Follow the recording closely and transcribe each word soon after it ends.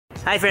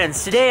Hi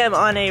friends, today I'm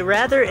on a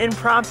rather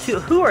impromptu,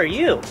 who are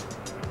you?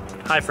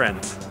 Hi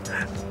friends.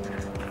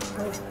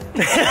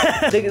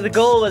 The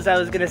goal was I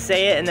was gonna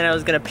say it and then I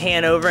was gonna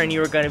pan over and you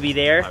were gonna be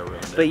there.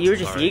 But you were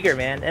just eager,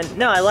 man. And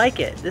no, I like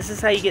it. This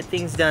is how you get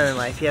things done in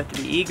life. You have to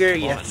be eager,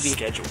 you have to be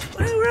scheduled.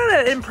 We're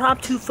on an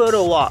impromptu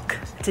photo walk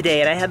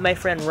today and I have my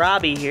friend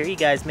Robbie here. You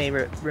guys may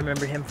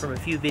remember him from a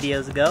few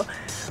videos ago.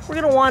 We're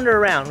gonna wander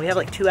around. We have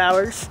like 2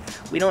 hours.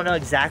 We don't know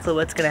exactly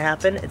what's gonna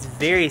happen. It's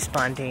very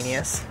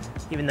spontaneous,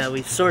 even though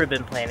we've sort of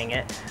been planning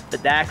it.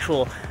 But the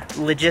actual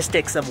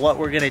logistics of what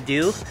we're gonna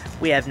do,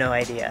 we have no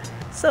idea.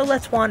 So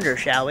let's wander,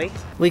 shall we?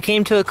 We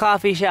came to a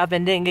coffee shop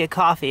and didn't get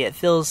coffee. It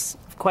feels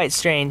quite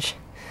strange.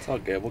 It's all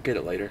good, we'll get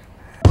it later.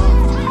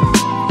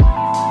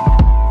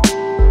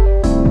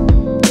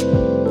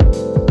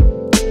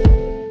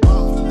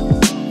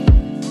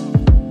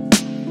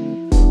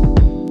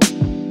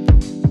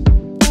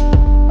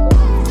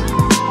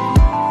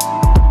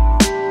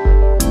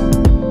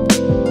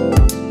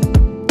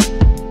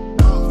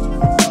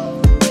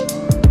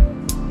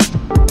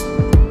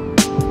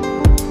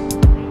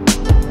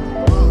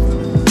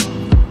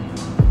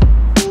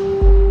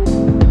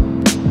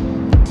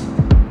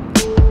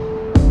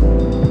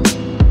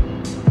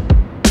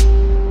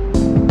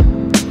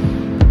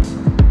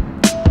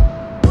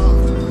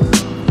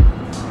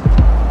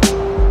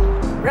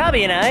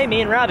 Robbie and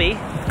me and Robbie,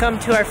 come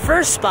to our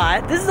first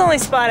spot. This is the only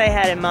spot I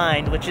had in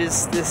mind, which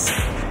is this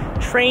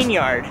train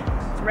yard.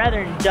 It's a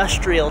rather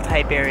industrial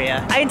type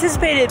area. I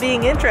anticipated it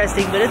being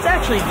interesting, but it's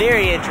actually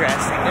very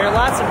interesting. There are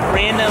lots of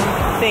random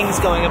things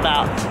going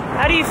about.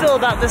 How do you feel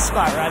about this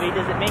spot, Robbie?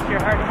 Does it make your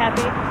heart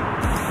happy?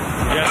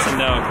 Yes and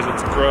no, because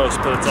it's gross,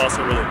 but it's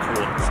also really cool.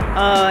 So.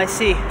 Oh, I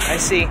see, I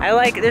see. I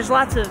like, there's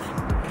lots of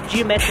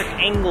geometric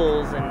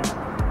angles and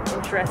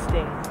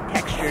interesting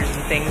textures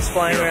and things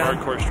flying You're around.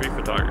 a hardcore street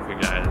photography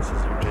guy, this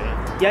is your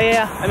jam.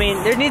 Yeah. I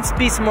mean, there needs to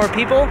be some more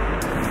people,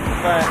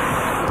 but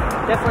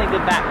definitely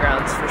good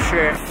backgrounds for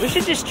sure. We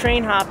should just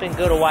train hop and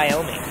go to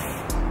Wyoming.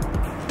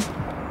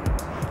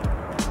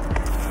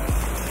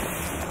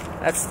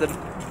 That's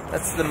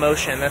the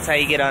motion. That's how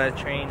you get on a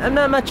train. I'm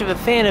not much of a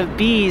fan of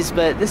bees,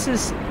 but this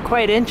is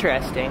quite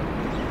interesting.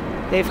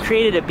 They've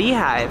created a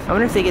beehive. I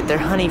wonder if they get their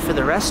honey for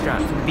the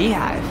restaurant from the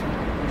beehive.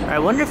 I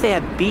wonder if they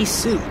have bee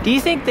soup. Do you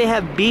think they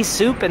have bee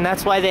soup and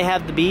that's why they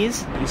have the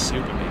bees? Bee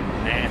soup would be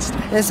nasty.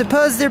 I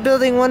suppose they're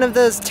building one of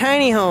those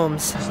tiny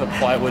homes. This is a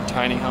plywood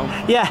tiny home.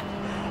 Yeah,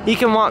 you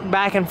can walk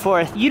back and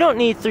forth. You don't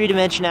need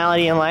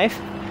three-dimensionality in life.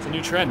 It's a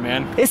new trend,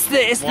 man. It's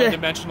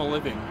one-dimensional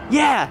living.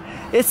 Yeah,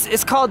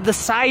 it's called the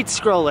side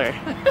scroller,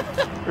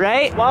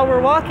 right? While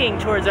we're walking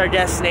towards our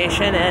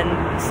destination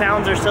and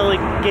sounds are slowly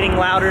getting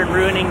louder and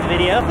ruining the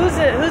video, who's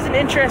an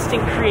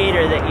interesting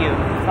creator that you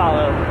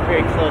follow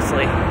very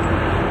closely?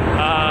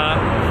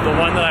 The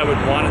one that I would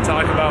want to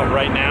talk about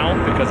right now,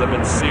 because I've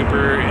been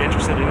super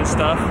interested in this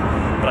stuff,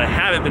 but I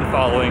haven't been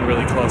following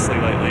really closely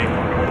lately,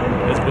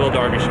 is Will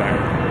Derbyshire.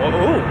 Oh,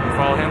 you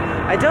follow him?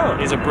 I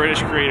don't. He's a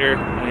British creator,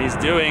 and he's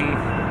doing...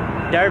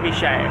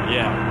 Derbyshire.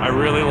 Yeah, I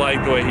really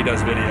like the way he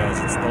does videos.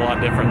 It's a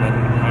lot different than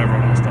how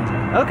everyone else does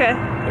it. Okay.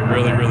 They're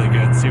really, really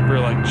good. Super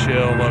like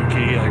chill,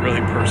 low-key, like really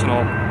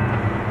personal,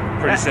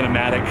 pretty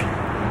cinematic.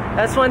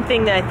 That's one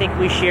thing that I think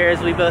we share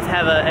is we both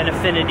have an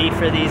affinity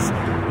for these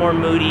more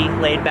moody,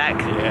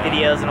 laid-back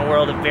videos in a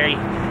world of very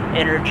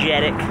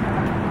energetic.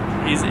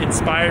 He's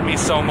inspired me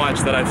so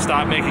much that I've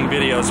stopped making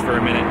videos for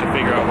a minute to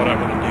figure out what I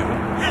want to do.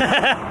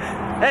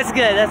 That's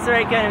good. That's the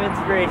right kind of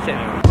inspiration.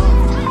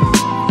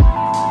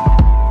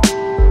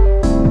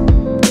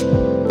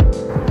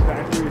 The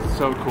factory is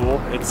so cool.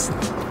 It's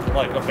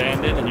like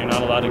abandoned and you're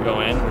not allowed to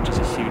go in, which is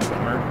a huge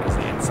bummer because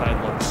the inside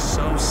looks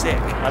so sick.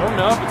 I don't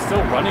know if it's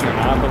still running or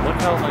not, but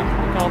look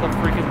all the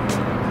freaking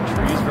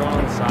trees growing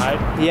on the side.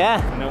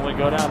 Yeah. And then when we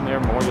go down there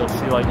more, you'll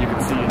see you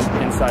can see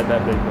inside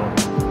that big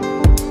building.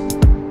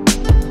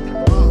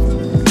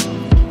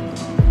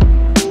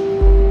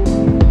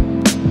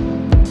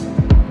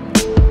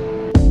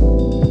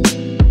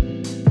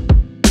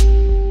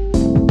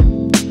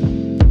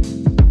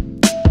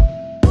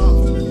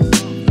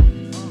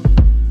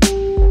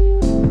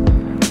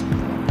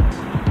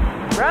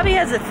 Robbie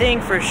has a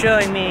thing for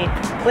showing me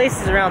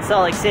places around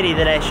Salt Lake City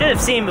that I should have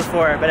seen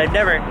before, but I've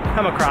never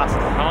come across.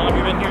 How long have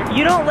you been here?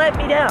 You don't let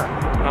me down.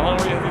 How long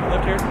have you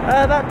lived here?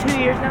 About 2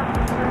 years now.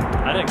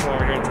 I didn't come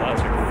over here until I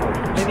was here for 4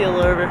 years. Maybe a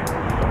little over.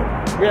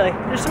 Really,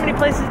 there's so many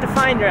places to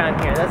find around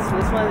here. That's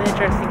one of the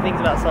interesting things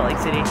about Salt Lake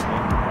City.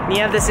 And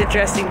you have this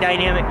interesting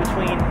dynamic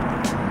between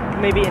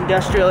maybe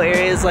industrial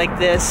areas like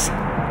this,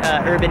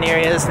 urban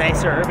areas,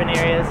 nicer urban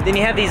areas. Then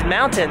you have these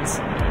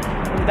mountains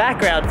in the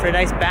background for a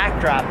nice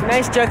backdrop. A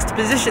nice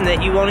juxtaposition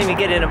that you won't even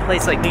get in a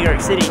place like New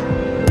York City.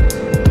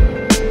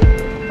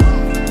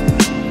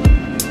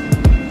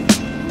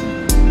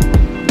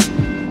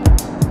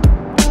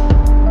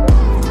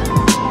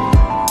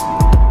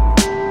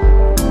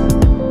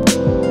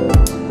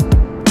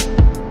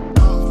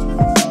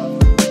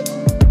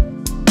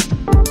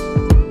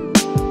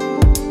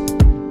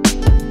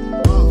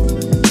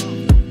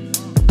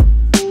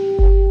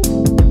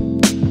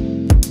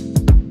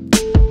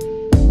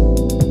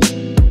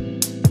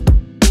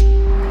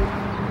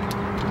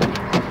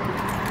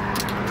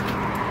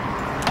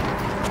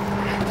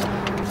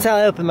 That's how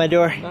I open my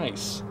door.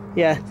 Nice.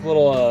 Yeah. A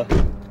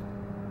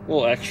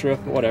little extra,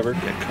 but whatever.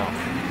 Get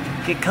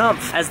comf. Get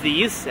comf, as the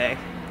youth say.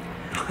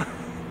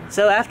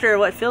 So after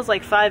what feels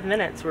like 5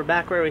 minutes, we're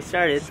back where we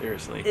started.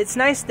 Seriously. It's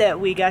nice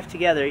that we got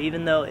together,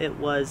 even though it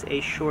was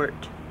a short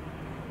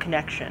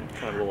connection.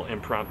 Kind of a little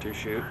impromptu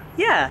shoot.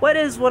 Yeah. What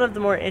is one of the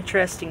more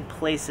interesting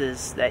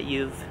places that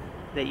you've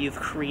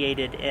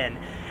created in?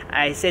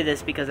 I say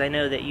this because I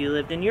know that you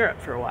lived in Europe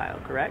for a while,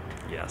 correct?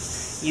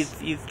 Yes.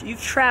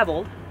 You've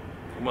traveled.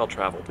 I'm well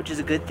traveled. Which is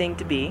a good thing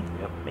to be.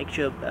 Yep. Makes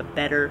you a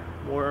better,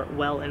 more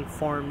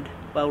well-informed,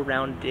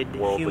 well-rounded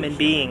human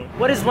being. being.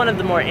 What is one of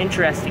the more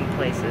interesting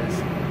places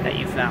that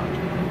you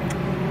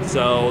found?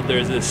 So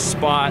there's this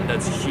spot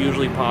that's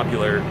hugely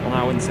popular. Well,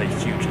 I wouldn't say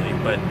hugely,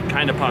 but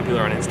kind of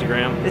popular on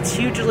Instagram. It's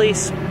hugely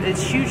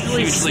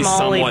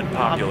somewhat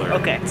popular.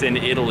 Okay. It's in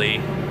Italy,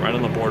 right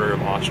on the border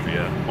of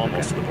Austria,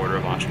 almost to the border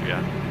of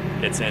Austria.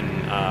 It's in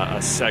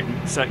a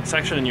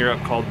section in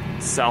Europe called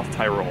South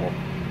Tyrol,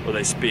 where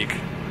they speak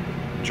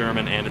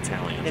German and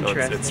Italian.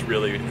 Interesting. So it's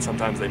really,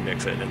 sometimes they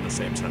mix it in the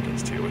same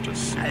sentence too, which is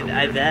super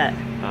I weird. bet.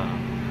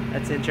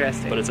 That's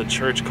interesting. But it's a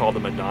church called the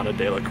Madonna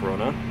della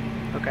Corona.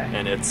 Okay.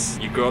 And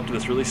you go up to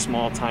this really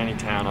small, tiny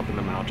town up in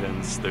the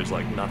mountains. There's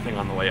like nothing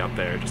on the way up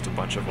there, just a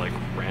bunch of like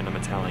random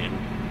Italian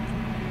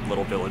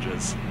little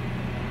villages.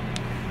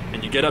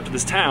 And you get up to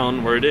this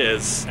town where it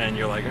is, and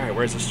you're like, all right,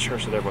 where's this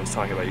church that everyone's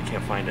talking about? You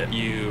can't find it.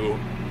 You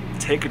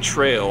take a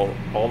trail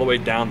all the way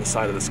down the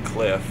side of this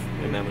cliff,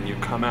 and then when you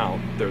come out,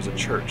 there's a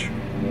church,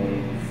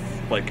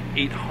 like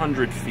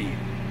 800 feet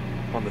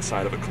on the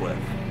side of a cliff.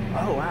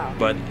 Oh, wow.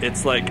 But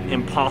it's like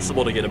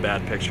impossible to get a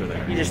bad picture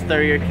there. You just throw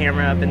your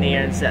camera up in the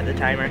air and set the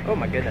timer. Oh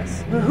my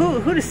goodness.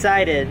 Who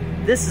decided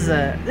this is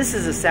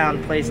a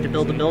sound place to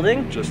build a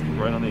building? Just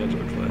right on the edge of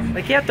the cliff.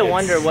 Like, you have to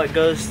wonder what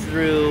goes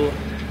through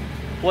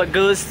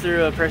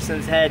a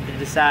person's head to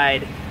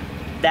decide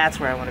that's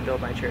where I want to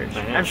build my church.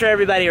 I'm sure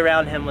everybody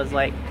around him was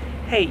like,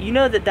 hey, you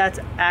know that's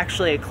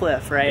actually a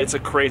cliff, right? It's a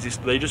crazy,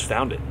 they just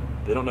found it.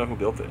 They don't know who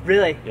built it.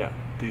 Really? Yeah.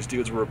 These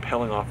dudes were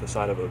rappelling off the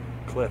side of a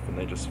cliff and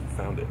they just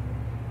found it.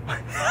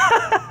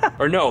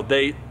 Or no,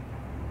 they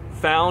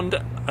found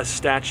a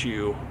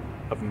statue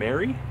of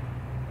Mary?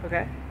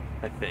 Okay.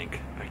 I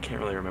think. I can't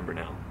really remember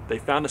now. They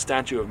found a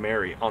statue of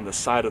Mary on the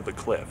side of the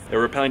cliff. They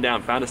were rappelling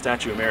down, found a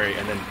statue of Mary,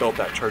 and then built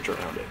that church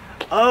around it.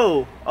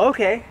 Oh,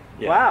 okay.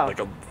 Yeah, wow. Like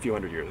a few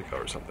hundred years ago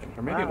or something.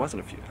 Or maybe Wow. it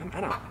wasn't a few.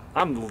 I don't know.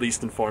 I'm the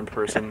least informed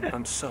person.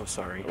 I'm so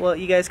sorry. Well,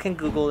 you guys can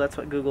Google. That's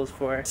what Google's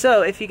for.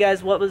 So, if you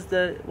guys, what was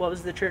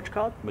the church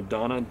called?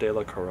 Madonna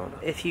della Corona.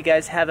 If you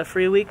guys have a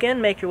free weekend,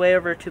 make your way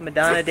over to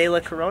Madonna della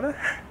Corona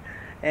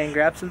and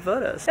grab some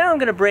photos. Now I'm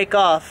going to break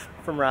off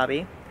from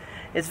Robbie.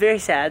 It's very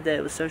sad that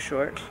it was so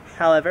short.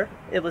 However,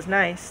 it was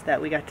nice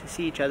that we got to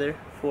see each other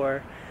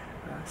for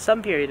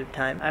some period of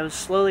time. I was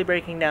slowly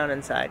breaking down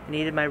inside. I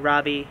needed my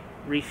Robbie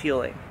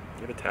refueling.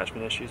 You have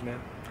attachment issues, man?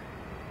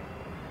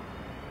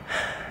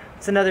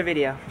 It's another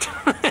video.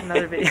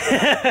 Another video.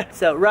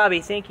 So, Robbie,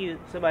 thank you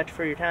so much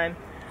for your time.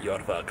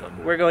 You're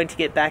welcome. We're going to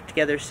get back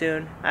together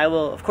soon. I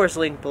will, of course,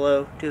 link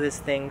below to his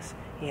things.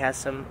 He has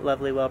some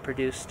lovely,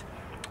 well-produced,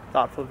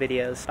 thoughtful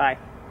videos. Bye.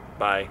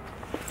 Bye.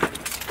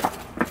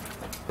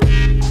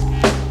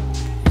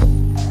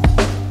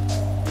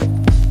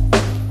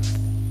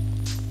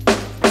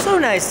 So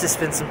nice to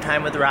spend some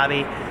time with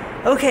Robbie.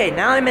 Okay,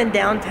 now I'm in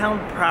downtown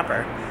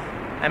proper.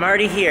 I'm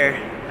already here.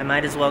 I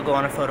might as well go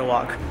on a photo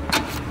walk.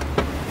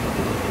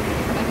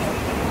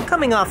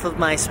 Coming off of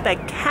my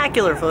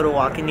spectacular photo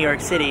walk in New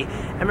York City,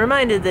 I'm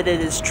reminded that it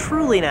is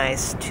truly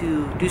nice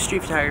to do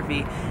street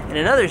photography in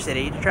another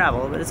city to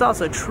travel, but it's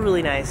also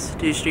truly nice to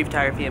do street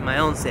photography in my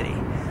own city.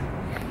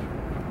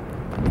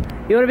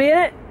 You want to be in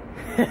it?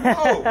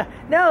 No.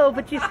 No,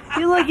 but you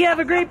look like you have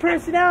a great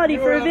personality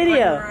for a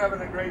video. We're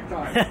having a great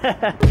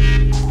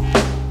time.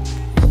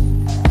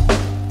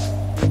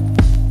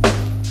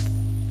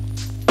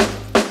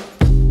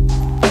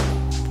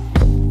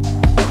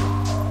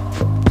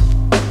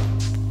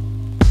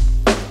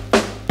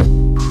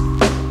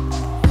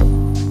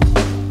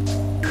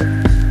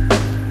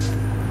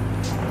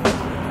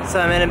 So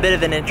I'm in a bit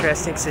of an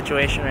interesting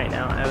situation right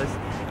now. I was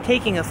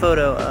taking a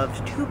photo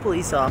of two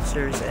police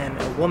officers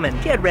and a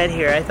woman. She had red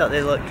hair. I thought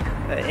they looked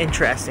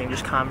interesting,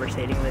 just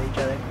conversating with each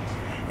other.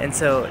 And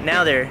so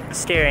now they're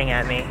staring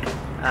at me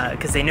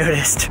because they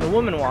noticed. The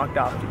woman walked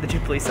off. The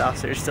two police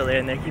officers are still there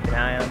and they're keeping an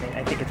eye on me.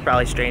 I think it's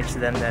probably strange to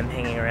them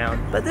hanging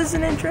around. But this is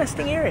an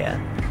interesting area.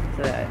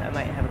 So I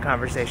might have a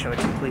conversation with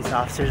two police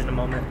officers in a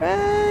moment.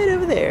 Right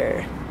over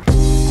there.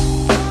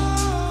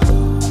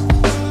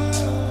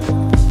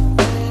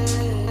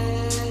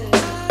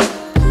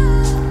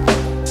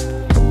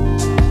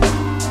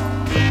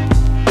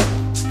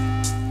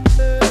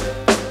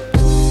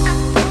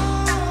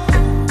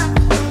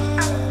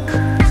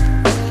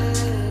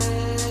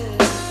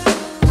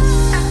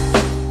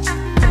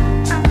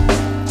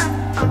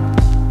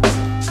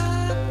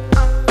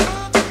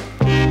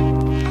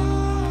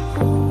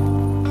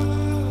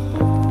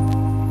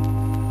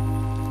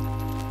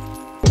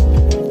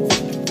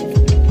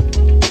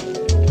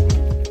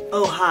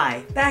 Hi,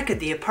 back at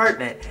the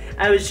apartment.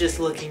 I was just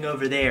looking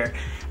over there.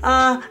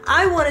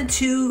 I wanted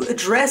to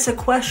address a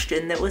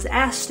question that was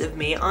asked of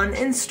me on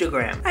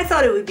Instagram. I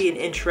thought it would be an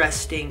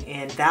interesting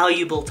and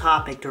valuable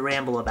topic to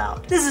ramble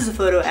about. This is a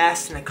photo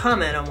asked in a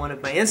comment on one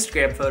of my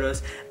Instagram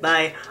photos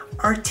by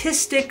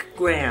Artistic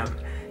Graham.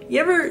 You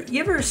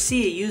ever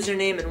see a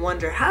username and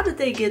wonder, how did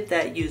they get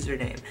that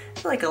username? I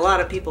feel like a lot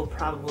of people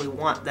probably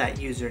want that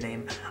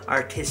username,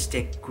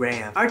 Artistic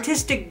Graham.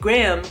 Artistic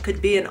Graham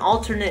could be an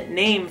alternate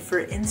name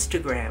for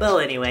Instagram. Well,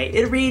 anyway,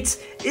 it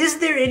reads, is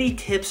there any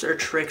tips or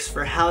tricks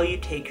for how you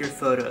take your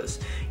photos?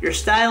 Your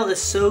style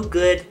is so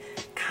good,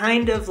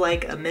 kind of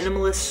like a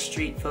minimalist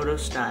street photo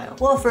style.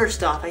 Well,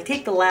 first off, I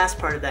take the last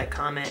part of that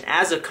comment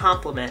as a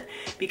compliment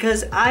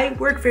because I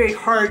work very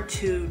hard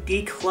to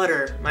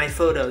declutter my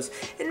photos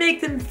and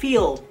make them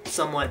feel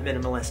somewhat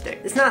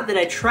minimalistic. It's not that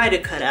I try to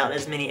cut out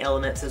as many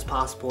elements as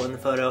possible in the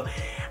photo.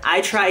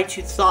 I try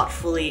to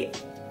thoughtfully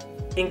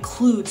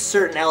include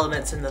certain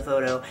elements in the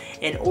photo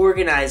and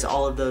organize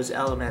all of those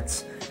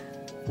elements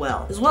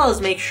well, as well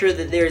as make sure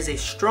that there is a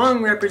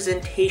strong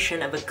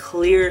representation of a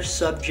clear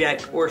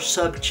subject or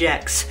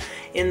subjects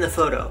in the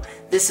photo.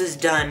 This is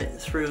done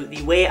through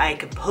the way I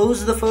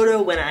compose the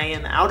photo when I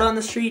am out on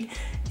the street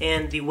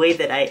and the way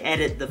that I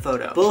edit the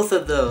photo. Both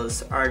of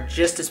those are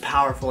just as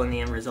powerful in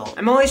the end result.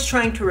 I'm always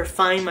trying to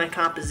refine my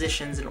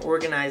compositions and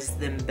organize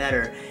them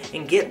better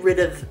and get rid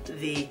of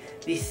the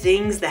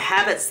things, the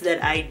habits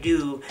that I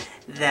do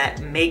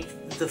that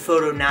make the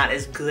photo not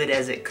as good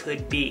as it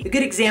could be. A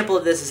good example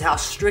of this is how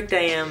strict I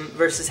am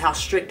versus how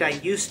strict I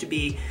used to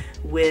be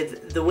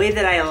with the way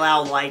that I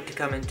allow light to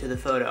come into the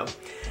photo.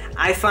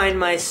 I find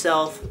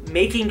myself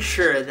making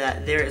sure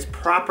that there is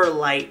proper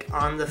light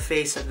on the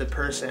face of the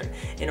person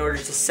in order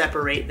to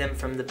separate them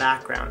from the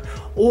background.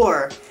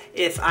 Or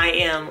if I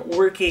am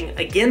working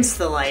against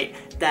the light,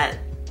 that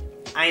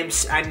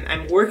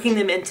I'm working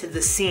them into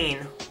the scene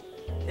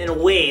in a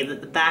way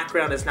that the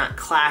background is not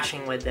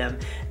clashing with them.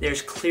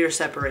 There's clear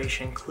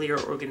separation, clear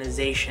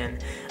organization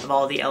of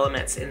all the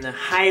elements in the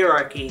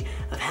hierarchy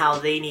of how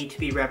they need to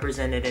be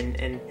represented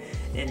in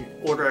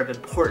order of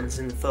importance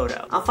in the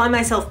photo. I'll find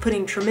myself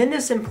putting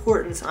tremendous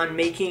importance on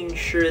making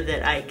sure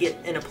that I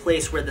get in a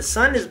place where the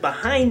sun is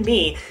behind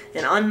me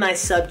and on my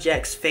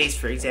subject's face,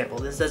 for example.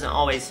 This doesn't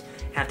always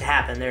have to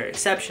happen. There are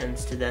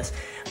exceptions to this,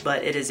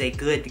 but it is a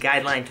good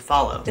guideline to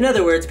follow. In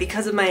other words,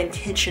 because of my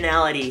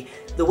intentionality,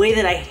 the way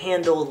that I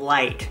handle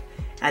light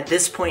at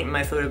this point in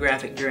my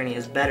photographic journey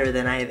is better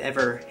than I have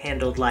ever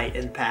handled light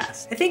in the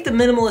past. I think the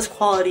minimalist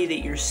quality that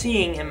you're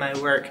seeing in my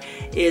work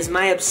is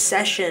my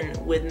obsession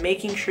with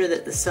making sure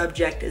that the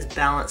subject is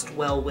balanced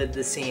well with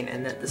the scene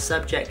and that the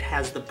subject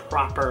has the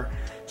proper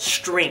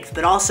strength,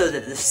 but also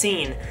that the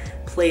scene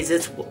plays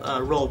its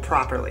role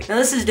properly. Now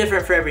this is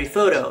different for every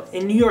photo.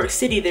 In New York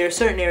City, there are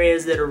certain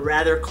areas that are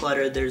rather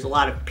cluttered. There's a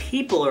lot of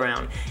people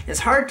around. It's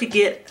hard to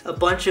get a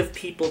bunch of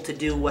people to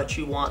do what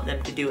you want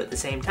them to do at the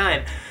same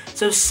time.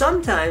 So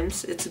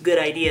sometimes it's a good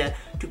idea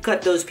to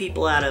cut those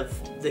people out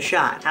of the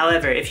shot.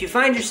 However, if you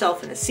find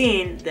yourself in a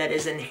scene that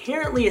is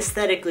inherently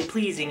aesthetically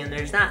pleasing and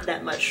there's not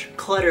that much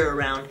clutter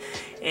around,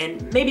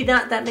 and maybe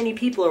not that many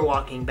people are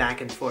walking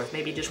back and forth,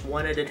 maybe just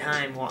one at a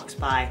time walks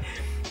by,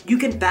 you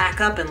can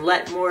back up and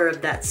let more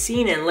of that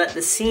scene in, let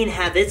the scene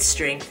have its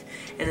strength,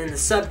 and then the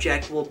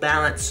subject will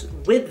balance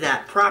with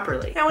that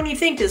properly. Now when you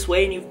think this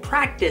way and you've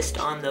practiced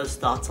on those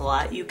thoughts a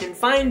lot, you can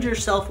find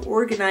yourself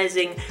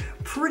organizing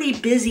pretty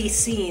busy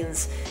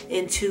scenes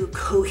into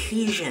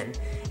cohesion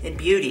and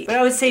beauty. But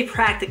I would say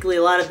practically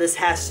a lot of this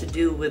has to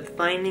do with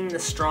finding the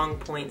strong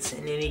points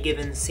in any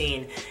given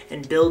scene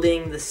and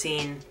building the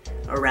scene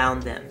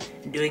around them,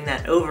 and doing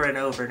that over and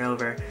over and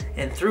over,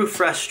 and through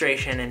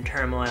frustration and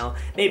turmoil,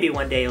 maybe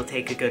one day you'll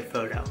take a good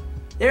photo.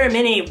 There are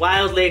many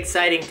wildly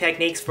exciting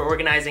techniques for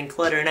organizing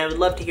clutter, and I would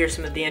love to hear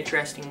some of the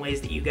interesting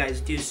ways that you guys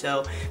do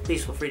so.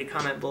 Please feel free to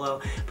comment below.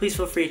 Please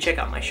feel free to check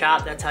out my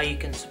shop. That's how you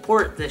can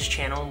support this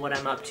channel and what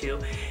I'm up to.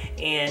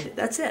 And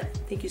that's it.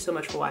 Thank you so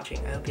much for watching.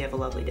 I hope you have a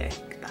lovely day.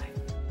 Goodbye.